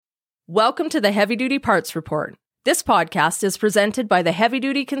Welcome to the Heavy Duty Parts Report. This podcast is presented by the Heavy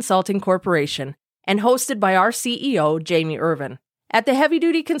Duty Consulting Corporation and hosted by our CEO, Jamie Irvin. At the Heavy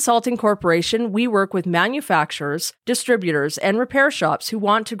Duty Consulting Corporation, we work with manufacturers, distributors, and repair shops who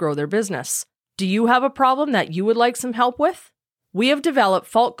want to grow their business. Do you have a problem that you would like some help with? We have developed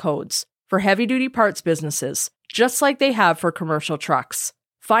fault codes for heavy-duty parts businesses, just like they have for commercial trucks.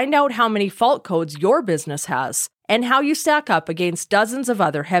 Find out how many fault codes your business has and how you stack up against dozens of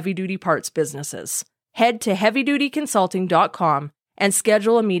other heavy-duty parts businesses. Head to heavydutyconsulting.com and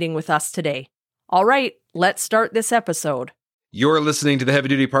schedule a meeting with us today. All right, let's start this episode. You're listening to the Heavy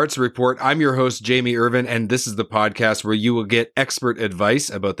Duty Parts Report. I'm your host, Jamie Irvin, and this is the podcast where you will get expert advice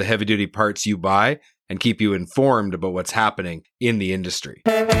about the heavy-duty parts you buy and keep you informed about what's happening in the industry.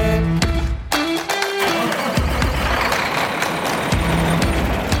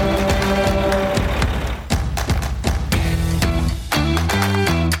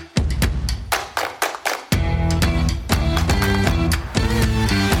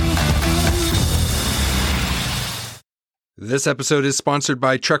 This episode is sponsored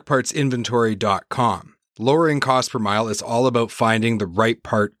by TruckPartsInventory.com. Lowering cost per mile is all about finding the right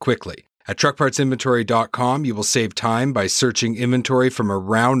part quickly. At TruckPartsInventory.com, you will save time by searching inventory from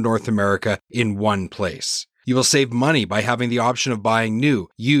around North America in one place. You will save money by having the option of buying new,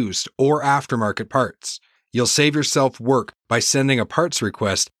 used, or aftermarket parts. You'll save yourself work by sending a parts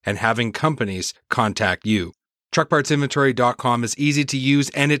request and having companies contact you. TruckPartsInventory.com is easy to use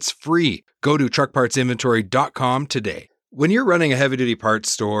and it's free. Go to TruckPartsInventory.com today. When you're running a heavy-duty parts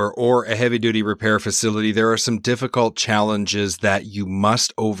store or a heavy-duty repair facility, there are some difficult challenges that you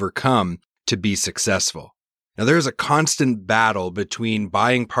must overcome to be successful. Now, there's a constant battle between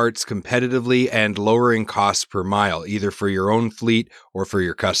buying parts competitively and lowering costs per mile, either for your own fleet or for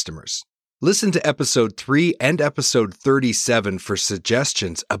your customers. Listen to episode 3 and episode 37 for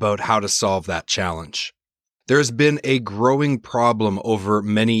suggestions about how to solve that challenge. There has been a growing problem over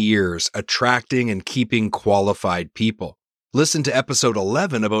many years attracting and keeping qualified people. Listen to episode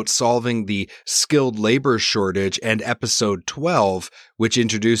 11 about solving the skilled labor shortage and episode 12, which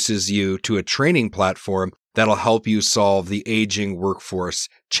introduces you to a training platform that'll help you solve the aging workforce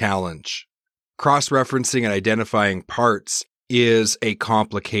challenge. Cross-referencing and identifying parts is a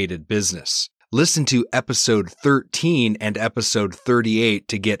complicated business. Listen to episode 13 and episode 38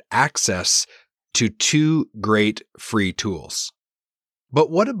 to get access to 2 great free tools. But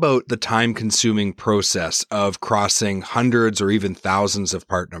what about the time-consuming process of crossing hundreds or even thousands of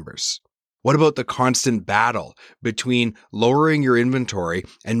part numbers? What about the constant battle between lowering your inventory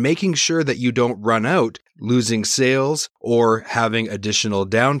and making sure that you don't run out, losing sales, or having additional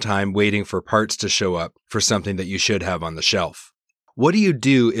downtime waiting for parts to show up for something that you should have on the shelf? What do you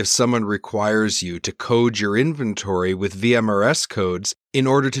do if someone requires you to code your inventory with VMRS codes in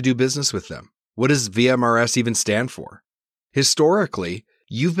order to do business with them? What does VMRS even stand for? Historically,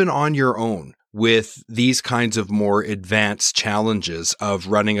 you've been on your own with these kinds of more advanced challenges of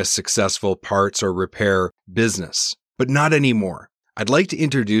running a successful parts or repair business, but not anymore. I'd like to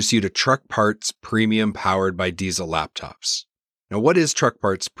introduce you to Truck Parts Premium powered by Diesel Laptops. Now, what is Truck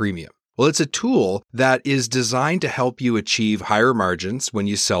Parts Premium? Well, it's a tool that is designed to help you achieve higher margins when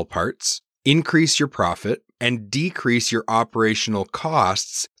you sell parts, increase your profit, and decrease your operational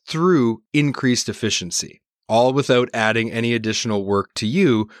costs through increased efficiency, all without adding any additional work to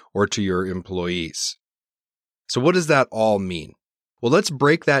you or to your employees. So what does that all mean? Well, let's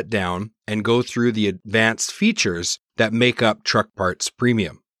break that down and go through the advanced features that make up Truck Parts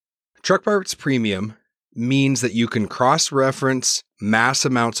Premium. Truck Parts Premium means that you can cross-reference mass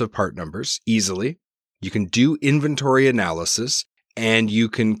amounts of part numbers easily, you can do inventory analysis, and you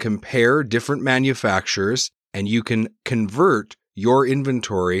can compare different manufacturers, and you can convert your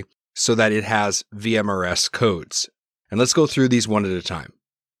inventory so that it has VMRS codes. And let's go through these one at a time.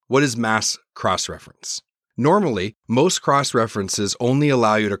 What is mass cross-reference? Normally, most cross-references only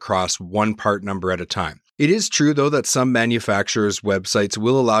allow you to cross one part number at a time. It is true, though, that some manufacturers' websites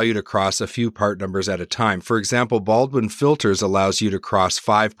will allow you to cross a few part numbers at a time. For example, Baldwin Filters allows you to cross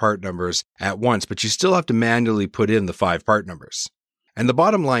 5 part numbers at once, but you still have to manually put in the 5 part numbers. And the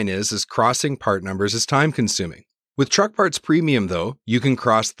bottom line is crossing part numbers is time-consuming. With Truck Parts Premium, though, you can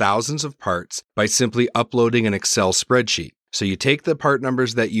cross thousands of parts by simply uploading an Excel spreadsheet. So you take the part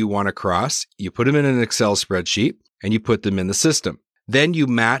numbers that you want to cross, you put them in an Excel spreadsheet, and you put them in the system. Then you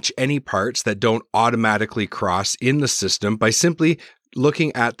match any parts that don't automatically cross in the system by simply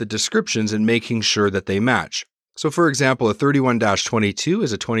looking at the descriptions and making sure that they match. So for example, a 31-22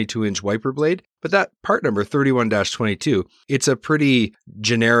 is a 22-inch wiper blade, but that part number 31-22, it's a pretty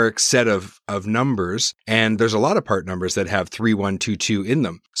generic set of numbers, and there's a lot of part numbers that have 3122 in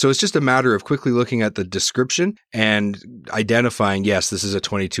them. So it's just a matter of quickly looking at the description and identifying, yes, this is a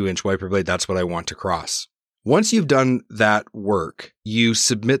 22-inch wiper blade, that's what I want to cross. Once you've done that work, you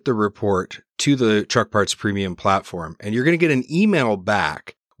submit the report to the Truck Parts Premium platform, and you're going to get an email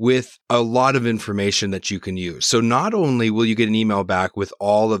back with a lot of information that you can use. So not only will you get an email back with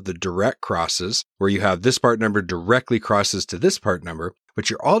all of the direct crosses, where you have this part number directly crosses to this part number, but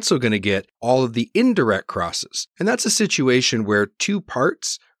you're also going to get all of the indirect crosses. And that's a situation where two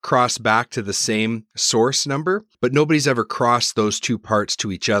parts cross back to the same source number, but nobody's ever crossed those two parts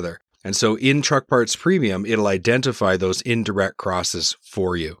to each other. And so in Truck Parts Premium, it'll identify those indirect crosses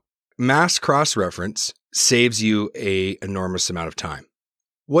for you. Mass cross-reference saves you an enormous amount of time.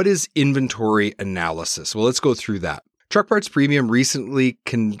 What is inventory analysis? Well, let's go through that. Truck Parts Premium recently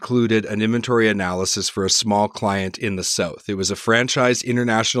concluded an inventory analysis for a small client in the South. It was a franchised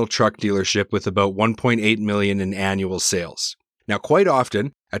international truck dealership with about $1.8 million in annual sales. Now, quite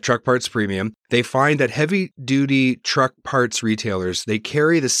often at Truck Parts Premium, they find that heavy-duty truck parts retailers, they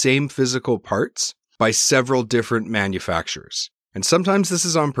carry the same physical parts by several different manufacturers. And sometimes this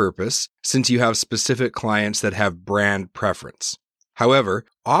is on purpose, since you have specific clients that have brand preference. However,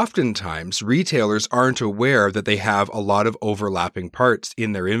 oftentimes retailers aren't aware that they have a lot of overlapping parts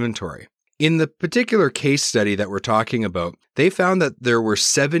in their inventory. In the particular case study that we're talking about, they found that there were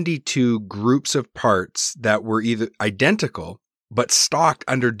 72 groups of parts that were either identical, but stocked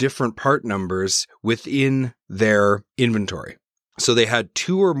under different part numbers within their inventory. So they had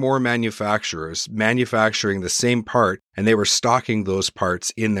two or more manufacturers manufacturing the same part, and they were stocking those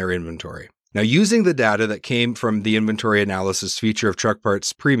parts in their inventory. Now, using the data that came from the inventory analysis feature of Truck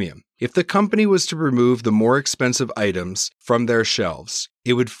Parts Premium, if the company was to remove the more expensive items from their shelves,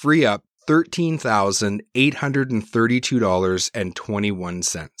 it would free up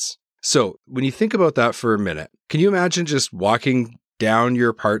 $13,832.21. So when you think about that for a minute, can you imagine just walking down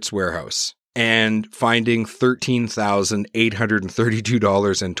your parts warehouse and finding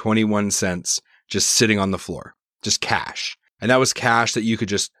 $13,832.21 just sitting on the floor, just cash? And that was cash that you could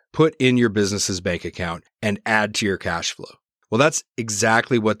just put in your business's bank account and add to your cash flow. Well, that's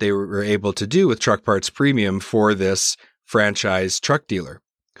exactly what they were able to do with Truck Parts Premium for this franchise truck dealer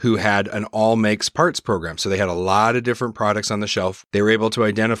who had an all makes parts program. So they had a lot of different products on the shelf. They were able to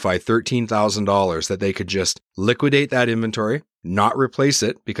identify $13,000 that they could just liquidate that inventory, not replace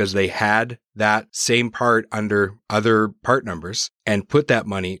it because they had that same part under other part numbers, and put that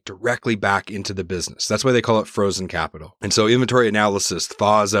money directly back into the business. That's why they call it frozen capital. And so inventory analysis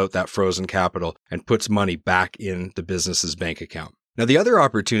thaws out that frozen capital and puts money back in the business's bank account. Now, the other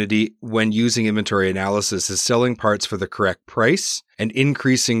opportunity when using inventory analysis is selling parts for the correct price and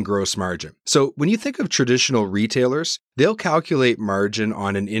increasing gross margin. So when you think of traditional retailers, they'll calculate margin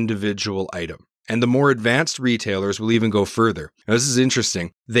on an individual item. And the more advanced retailers will even go further. Now, this is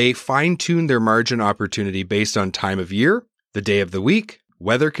interesting. They fine-tune their margin opportunity based on time of year, the day of the week,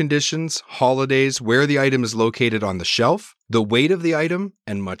 weather conditions, holidays, where the item is located on the shelf, the weight of the item,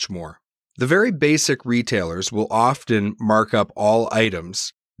 and much more. The very basic retailers will often mark up all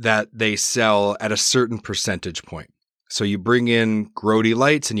items that they sell at a certain percentage point. So you bring in Grody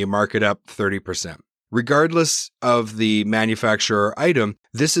lights and you mark it up 30%. Regardless of the manufacturer item,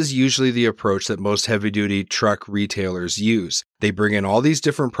 this is usually the approach that most heavy-duty truck retailers use. They bring in all these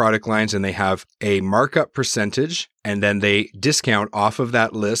different product lines and they have a markup percentage, and then they discount off of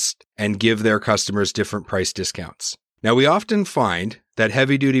that list and give their customers different price discounts. Now, we often find that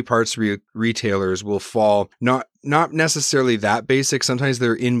heavy-duty parts retailers will fall not necessarily that basic. Sometimes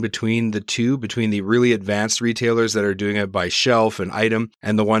they're in between the two, between the really advanced retailers that are doing it by shelf and item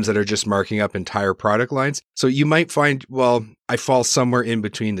and the ones that are just marking up entire product lines. So you might find, well, I fall somewhere in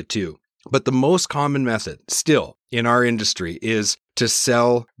between the two. But the most common method still in our industry is to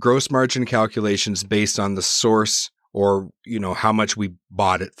sell gross margin calculations based on the source or, how much we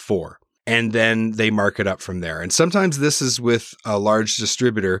bought it for. And then they mark it up from there. And sometimes this is with a large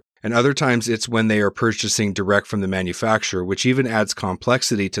distributor, and other times it's when they are purchasing direct from the manufacturer, which even adds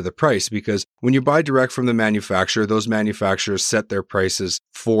complexity to the price, because when you buy direct from the manufacturer, those manufacturers set their prices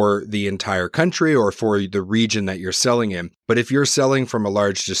for the entire country or for the region that you're selling in. But if you're selling from a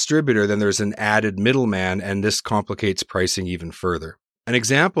large distributor, then there's an added middleman, and this complicates pricing even further. An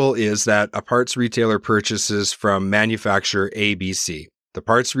example is that a parts retailer purchases from manufacturer ABC. The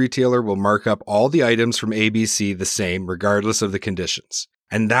parts retailer will mark up all the items from ABC the same, regardless of the conditions.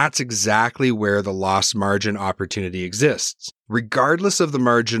 And that's exactly where the lost margin opportunity exists. Regardless of the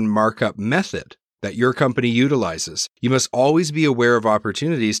margin markup method, that your company utilizes. You must always be aware of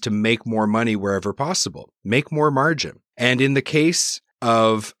opportunities to make more money wherever possible, make more margin. And in the case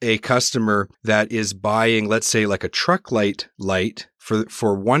of a customer that is buying, let's say, like a truck light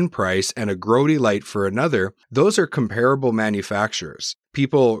for one price and a Grody light for another, those are comparable manufacturers.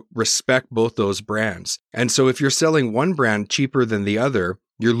 People respect both those brands. And so if you're selling one brand cheaper than the other,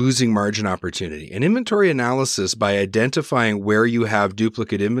 you're losing margin opportunity. And inventory analysis, by identifying where you have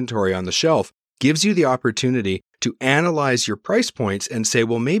duplicate inventory on the shelf, gives you the opportunity to analyze your price points and say,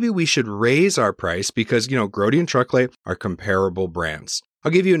 well, maybe we should raise our price because, Grody and Trucklight are comparable brands.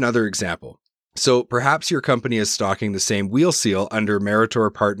 I'll give you another example. So perhaps your company is stocking the same wheel seal under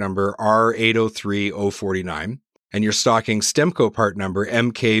Meritor part number R803049, and you're stocking Stemco part number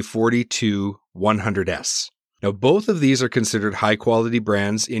MK42100S. Now, both of these are considered high-quality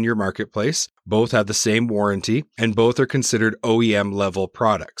brands in your marketplace. Both have the same warranty, and both are considered OEM-level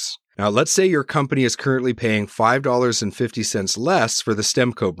products. Now, let's say your company is currently paying $5.50 less for the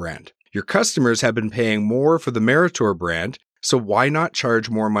Stemco brand. Your customers have been paying more for the Meritor brand, so why not charge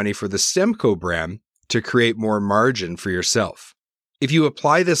more money for the Stemco brand to create more margin for yourself? If you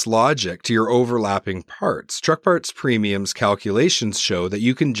apply this logic to your overlapping parts, Truck Parts Premium's calculations show that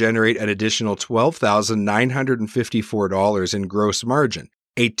you can generate an additional $12,954 in gross margin,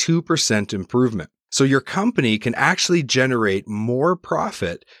 a 2% improvement. So your company can actually generate more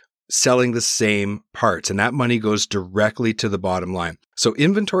profit selling the same parts, and that money goes directly to the bottom line. So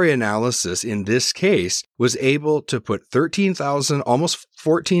inventory analysis in this case was able to put $13,000, almost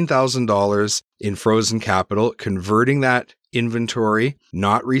 $14,000 in frozen capital, converting that inventory,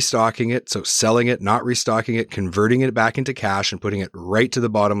 not restocking it, so selling it, not restocking it, converting it back into cash and putting it right to the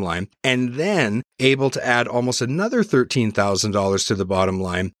bottom line, and then able to add almost another $13,000 to the bottom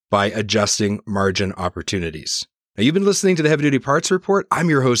line by adjusting margin opportunities. Now, you've been listening to the Heavy Duty Parts Report. I'm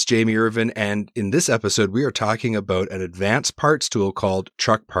your host, Jamie Irvin, and in this episode, we are talking about an advanced parts tool called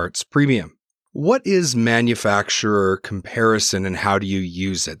Truck Parts Premium. What is manufacturer comparison and how do you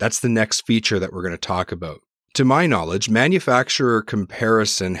use it? That's the next feature that we're going to talk about. To my knowledge, manufacturer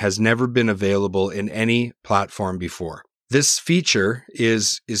comparison has never been available in any platform before. This feature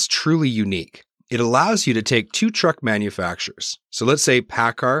is truly unique. It allows you to take two truck manufacturers. So let's say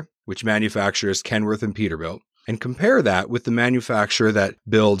PACCAR, which manufactures Kenworth and Peterbilt, and compare that with the manufacturer that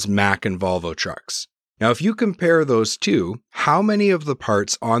builds Mack and Volvo trucks. Now, if you compare those two, how many of the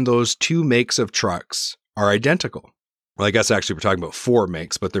parts on those two makes of trucks are identical? Well, I guess actually we're talking about four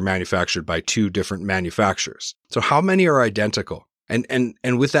makes, but they're manufactured by two different manufacturers. So how many are identical? And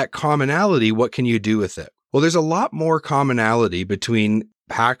with that commonality, what can you do with it? Well, there's a lot more commonality between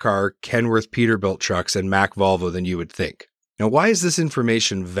PACCAR, Kenworth, Peterbilt trucks and Mack Volvo than you would think. Now, why is this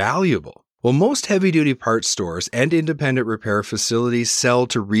information valuable? Well, most heavy-duty parts stores and independent repair facilities sell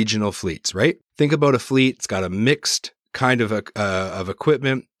to regional fleets, right? Think about a fleet. It's got a mixed kind of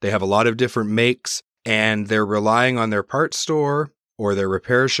equipment. They have a lot of different makes, and they're relying on their parts store or their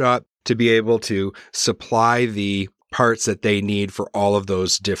repair shop to be able to supply the parts that they need for all of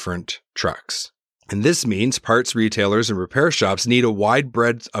those different trucks. And this means parts retailers and repair shops need a wide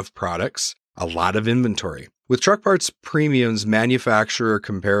breadth of products, a lot of inventory. With Truck Parts Premium's manufacturer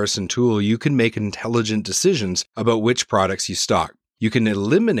comparison tool, you can make intelligent decisions about which products you stock. You can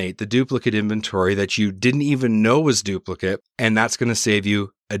eliminate the duplicate inventory that you didn't even know was duplicate, and that's going to save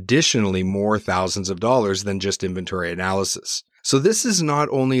you additionally more thousands of dollars than just inventory analysis. So this is not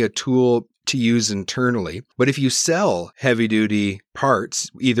only a tool to use internally, but if you sell heavy-duty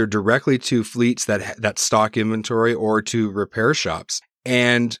parts, either directly to fleets that stock inventory or to repair shops,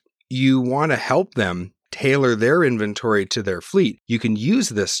 and you want to help them tailor their inventory to their fleet, you can use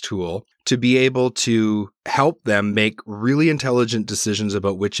this tool to be able to help them make really intelligent decisions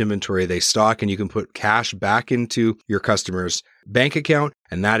about which inventory they stock, and you can put cash back into your customer's bank account,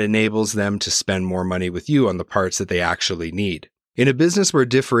 and that enables them to spend more money with you on the parts that they actually need. In a business where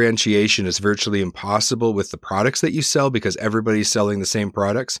differentiation is virtually impossible with the products that you sell because everybody's selling the same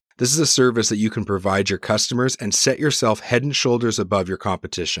products, this is a service that you can provide your customers and set yourself head and shoulders above your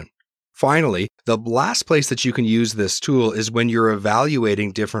competition. Finally, the last place that you can use this tool is when you're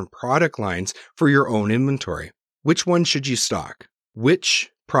evaluating different product lines for your own inventory. Which one should you stock?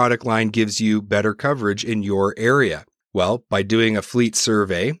 Which product line gives you better coverage in your area? Well, by doing a fleet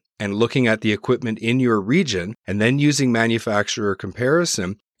survey and looking at the equipment in your region and then using manufacturer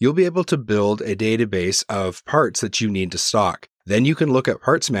comparison, you'll be able to build a database of parts that you need to stock. Then you can look at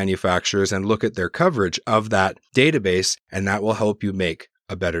parts manufacturers and look at their coverage of that database, and that will help you make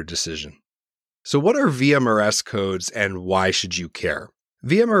a better decision. So what are VMRS codes and why should you care?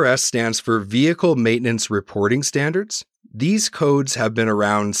 VMRS stands for Vehicle Maintenance Reporting Standards. These codes have been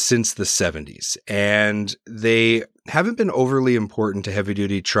around since the 70s, and they haven't been overly important to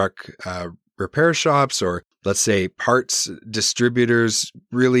heavy-duty truck repair shops or, let's say, parts distributors.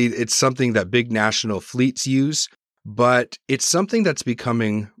 Really, it's something that big national fleets use, but it's something that's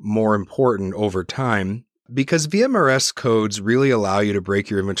becoming more important over time because VMRS codes really allow you to break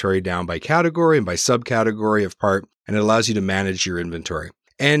your inventory down by category and by subcategory of part, and it allows you to manage your inventory.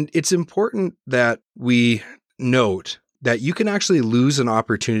 And it's important that we note that you can actually lose an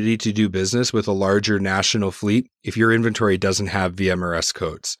opportunity to do business with a larger national fleet if your inventory doesn't have VMRS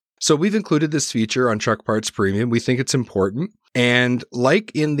codes. So we've included this feature on Truck Parts Premium. We think it's important. And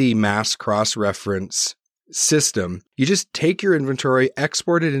like in the mass cross-reference system, you just take your inventory,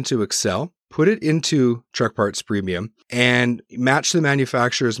 export it into Excel, put it into Truck Parts Premium, and match the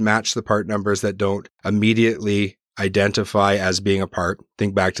manufacturers, match the part numbers that don't immediately identify as being a part.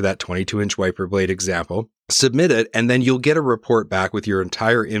 Think back to that 22-inch wiper blade example. Submit it, and then you'll get a report back with your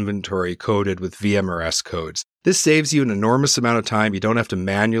entire inventory coded with VMRS codes. This saves you an enormous amount of time. You don't have to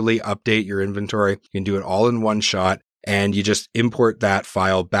manually update your inventory. You can do it all in one shot, and you just import that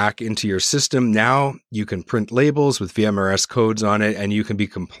file back into your system. Now you can print labels with VMRS codes on it, and you can be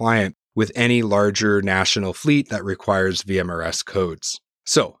compliant with any larger national fleet that requires VMRS codes.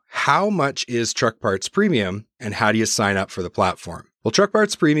 So, how much is Truck Parts Premium, and how do you sign up for the platform? Well, Truck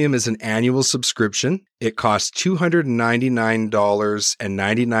Parts Premium is an annual subscription. It costs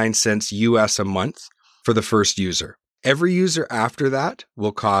 $299.99 US a month for the first user. Every user after that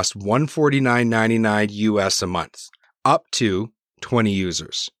will cost $149.99 US a month, up to 20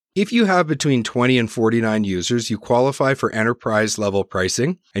 users. If you have between 20 and 49 users, you qualify for enterprise level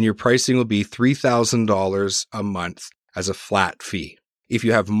pricing, and your pricing will be $3,000 a month as a flat fee. If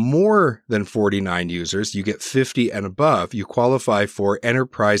you have more than 49 users, you get 50 and above, you qualify for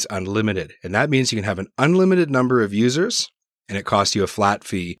Enterprise Unlimited. And that means you can have an unlimited number of users, and it costs you a flat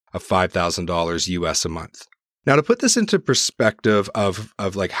fee of $5,000 US a month. Now, to put this into perspective of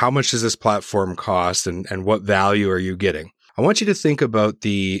like how much does this platform cost and what value are you getting, I want you to think about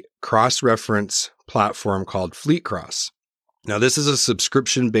the cross-reference platform called FleetCross. Now, this is a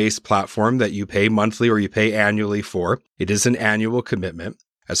subscription-based platform that you pay monthly or you pay annually for. It is an annual commitment,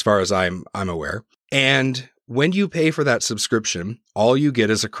 as far as I'm aware. And when you pay for that subscription, all you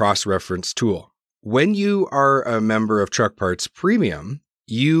get is a cross-reference tool. When you are a member of Truck Parts Premium,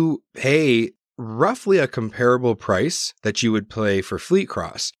 you pay roughly a comparable price that you would pay for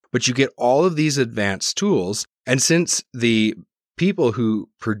FleetCross, but you get all of these advanced tools. And since the people who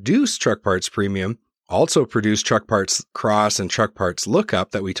produce Truck Parts Premium also produce Truck Parts Cross and Truck Parts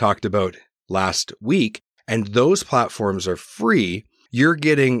Lookup that we talked about last week, and those platforms are free, you're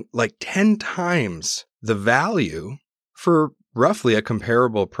getting like 10 times the value for roughly a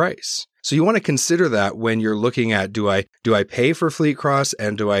comparable price. So you want to consider that when you're looking at, do I pay for FleetCross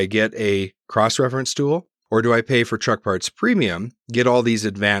and do I get a cross-reference tool? Or do I pay for Truck Parts Premium, get all these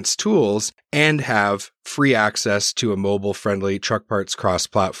advanced tools, and have free access to a mobile-friendly Truck Parts Cross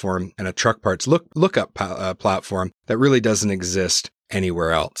platform and a Truck Parts Lookup platform that really doesn't exist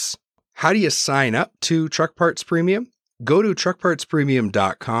anywhere else? How do you sign up to Truck Parts Premium? Go to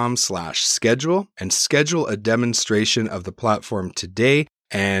truckpartspremium.com/schedule and schedule a demonstration of the platform today,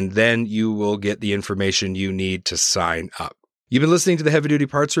 and then you will get the information you need to sign up. You've been listening to the Heavy Duty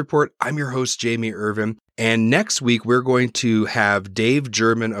Parts Report. I'm your host, Jamie Irvin. And next week, we're going to have Dave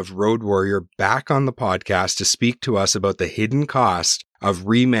German of Road Warrior back on the podcast to speak to us about the hidden cost of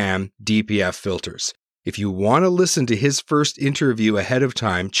Reman DPF filters. If you want to listen to his first interview ahead of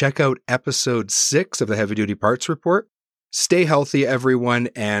time, check out episode 6 of the Heavy Duty Parts Report. Stay healthy, everyone,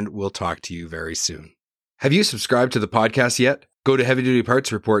 and we'll talk to you very soon. Have you subscribed to the podcast yet? Go to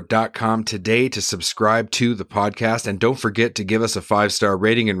heavydutypartsreport.com today to subscribe to the podcast, and don't forget to give us a 5-star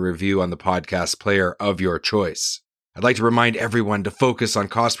rating and review on the podcast player of your choice. I'd like to remind everyone to focus on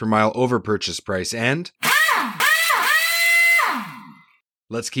cost per mile over purchase price, and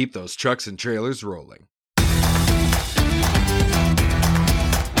let's keep those trucks and trailers rolling.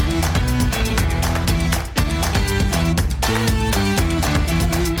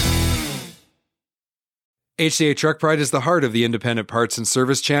 HDA Truck Pride is the heart of the independent parts and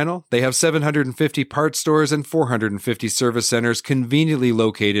service channel. They have 750 parts stores and 450 service centers conveniently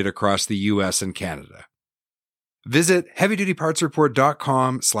located across the U.S. and Canada. Visit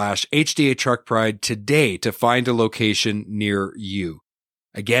heavydutypartsreport.com/HDA Truck Pride today to find a location near you.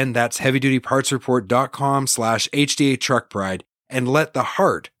 Again, that's heavydutypartsreport.com/HDA Truck Pride, and let the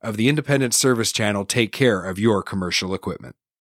heart of the independent service channel take care of your commercial equipment.